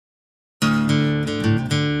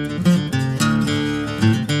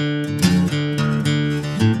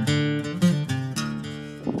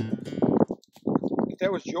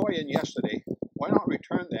there was joy in yesterday, why not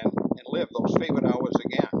return then and live those favorite hours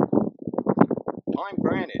again? Time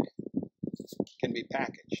granted can be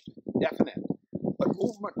packaged, definite, but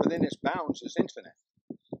movement within its bounds is infinite.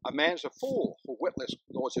 A man's a fool who witless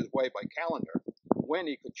goes his way by calendar, when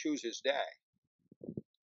he could choose his day.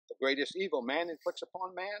 The greatest evil man inflicts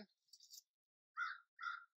upon man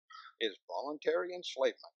is voluntary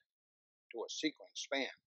enslavement to a sequence span.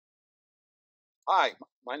 Hi,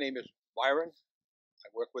 my name is Byron. I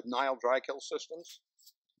work with Nile Dry Kill Systems,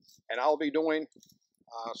 and I'll be doing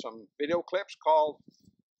some video clips called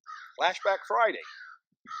Flashback Friday.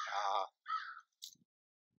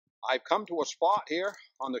 I've come to a spot here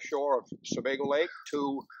on the shore of Sebago Lake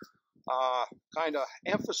to kind of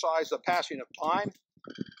emphasize the passing of time.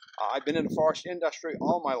 I've been in the forest industry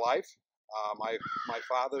all my life. My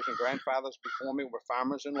fathers and grandfathers before me were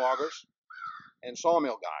farmers and loggers and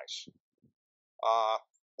sawmill guys.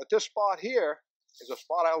 But this spot here is a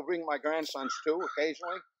spot I'll bring my grandsons to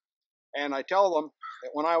occasionally, and I tell them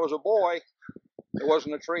that when I was a boy, there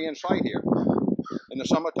wasn't a tree in sight here. In the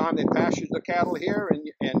summertime, they pastured the cattle here, and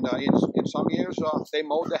in some years, they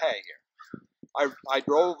mowed the hay here. I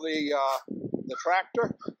drove the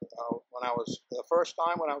tractor when I was, the first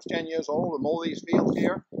time when I was 10 years old, to mow these fields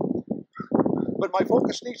here. But my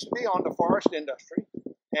focus needs to be on the forest industry,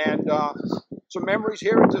 and some memories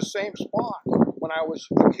here at the same spot. When I was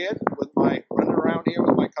a kid, running around here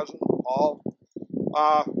with my cousin Paul,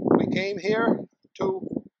 we came here to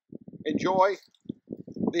enjoy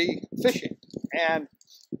the fishing. And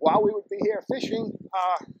while we would be here fishing,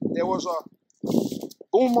 there was a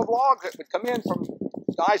boom of logs that would come in from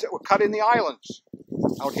guys that were cut in the islands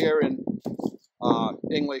out here in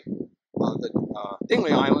Dingley, the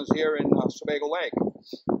Dingley Islands here in Sebago Lake.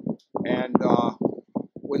 And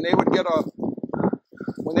when they would get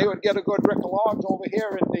a good rick of logs over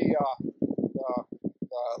here in the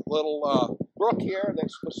little brook here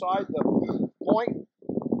that's beside the point,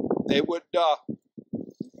 they would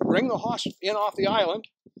bring the horse in off the island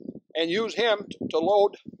and use him to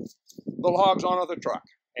load the logs onto the truck.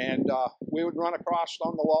 And we would run across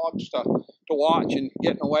on the logs to watch and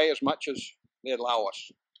get away as much as they'd allow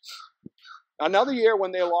us. Another year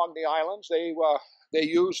when they logged the islands, they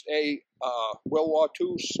used a World War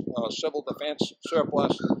II civil defense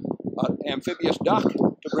surplus amphibious duck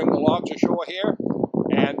to bring the logs ashore here.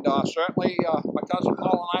 And certainly my cousin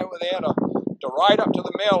Paul and I were there to ride up to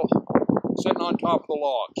the mill sitting on top of the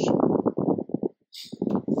logs.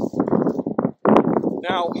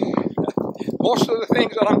 Now, most of the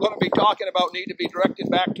things that I'm going to be talking about need to be directed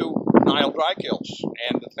back to Nile Dry Kills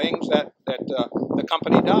and the things that the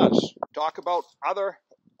company does. Talk about other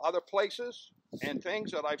places and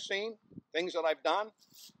things that I've seen, things that I've done.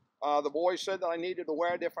 The boys said that I needed to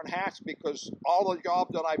wear different hats because all the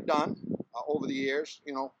jobs that I've done over the years,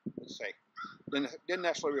 you know, let's say, didn't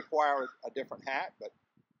necessarily require a different hat, but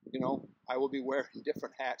you know, I will be wearing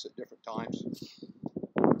different hats at different times.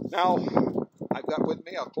 Now, I've got with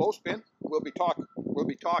me a clothespin. We'll be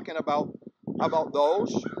talking about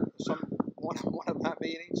those. One of my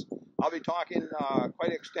meetings. I'll be talking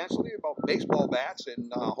quite extensively about baseball bats,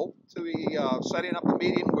 and hope to be setting up a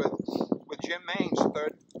meeting with Jim Main's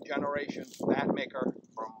third generation bat maker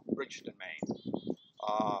from Bridgeton, Maine.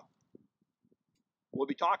 We'll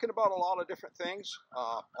be talking about a lot of different things,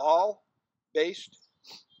 all based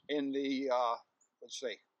in the, let's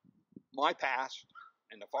see, my past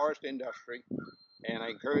in the forest industry, and I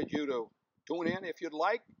encourage you to tune in if you'd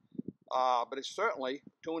like, but it's certainly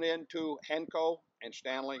tune in to Henco and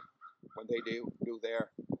Stanley when they do their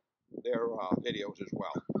videos as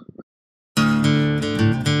well.